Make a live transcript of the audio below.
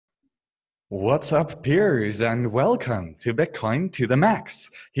What's up, peers, and welcome to Bitcoin to the Max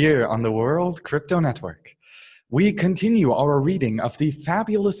here on the World Crypto Network. We continue our reading of the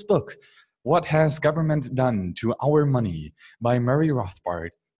fabulous book, What Has Government Done to Our Money by Murray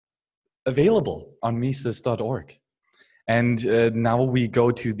Rothbard, available on Mises.org. And now we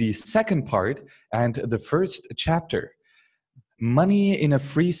go to the second part and the first chapter, Money in a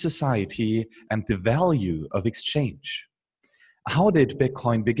Free Society and the Value of Exchange. How did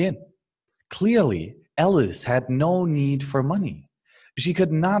Bitcoin begin? Clearly, Alice had no need for money. She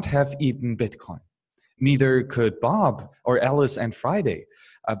could not have eaten Bitcoin. Neither could Bob or Alice and Friday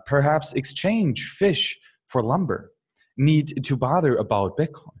perhaps exchange fish for lumber, need to bother about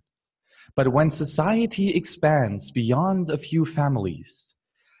Bitcoin. But when society expands beyond a few families,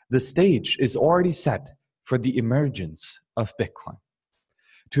 the stage is already set for the emergence of Bitcoin.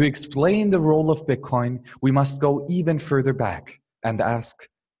 To explain the role of Bitcoin, we must go even further back and ask,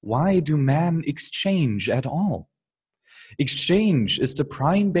 why do men exchange at all? Exchange is the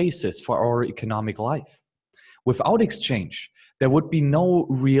prime basis for our economic life. Without exchange, there would be no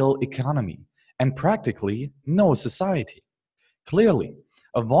real economy and practically no society. Clearly,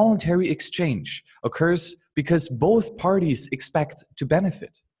 a voluntary exchange occurs because both parties expect to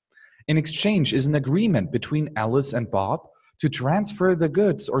benefit. An exchange is an agreement between Alice and Bob to transfer the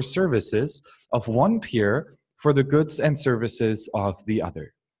goods or services of one peer for the goods and services of the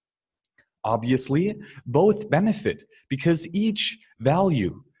other. Obviously, both benefit because each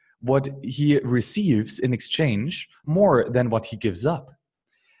value what he receives in exchange more than what he gives up.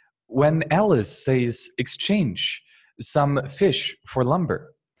 When Alice says exchange some fish for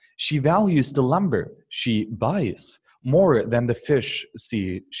lumber, she values the lumber she buys more than the fish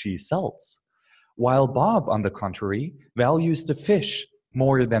she sells, while Bob, on the contrary, values the fish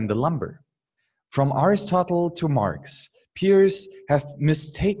more than the lumber. From Aristotle to Marx, peers have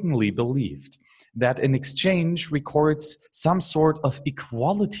mistakenly believed that an exchange records some sort of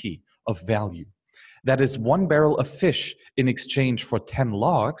equality of value. That is, one barrel of fish in exchange for 10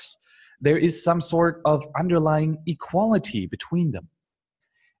 logs, there is some sort of underlying equality between them.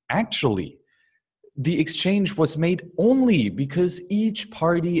 Actually, the exchange was made only because each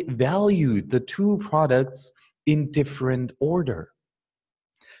party valued the two products in different order.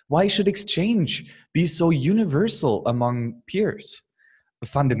 Why should exchange be so universal among peers?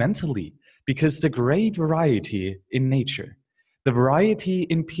 Fundamentally, because the great variety in nature, the variety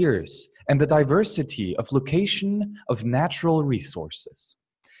in peers, and the diversity of location of natural resources.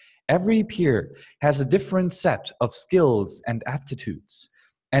 Every peer has a different set of skills and aptitudes,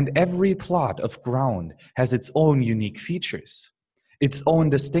 and every plot of ground has its own unique features, its own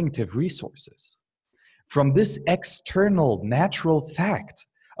distinctive resources. From this external natural fact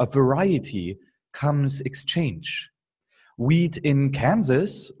of variety comes exchange. Wheat in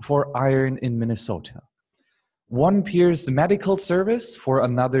Kansas for iron in Minnesota. One peer's medical service for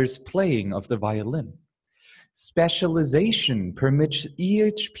another's playing of the violin. Specialization permits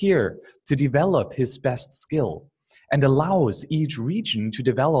each peer to develop his best skill and allows each region to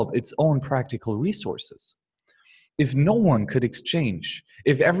develop its own practical resources. If no one could exchange,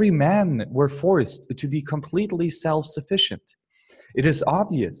 if every man were forced to be completely self-sufficient, it is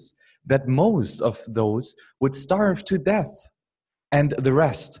obvious that most of those would starve to death and the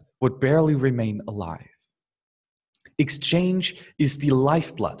rest would barely remain alive. Exchange is the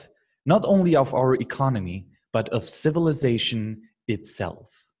lifeblood, not only of our economy, but of civilization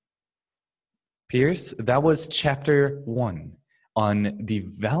itself. Peers, that was chapter 1 on the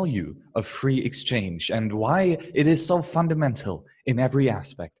value of free exchange and why it is so fundamental in every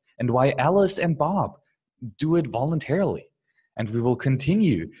aspect and why Alice and Bob do it voluntarily. And we will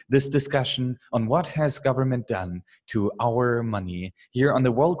continue this discussion on what has government done to our money here on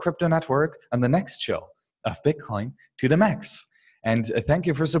the World Crypto Network on the next show of Bitcoin to the Max. And thank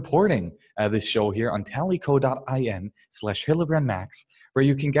you for supporting this show here on tallyco.in/HillebrandMax, where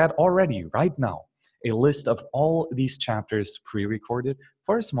you can get already right now a list of all these chapters pre-recorded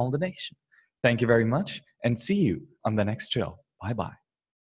for a small donation. Thank you very much and see you on the next show. Bye-bye.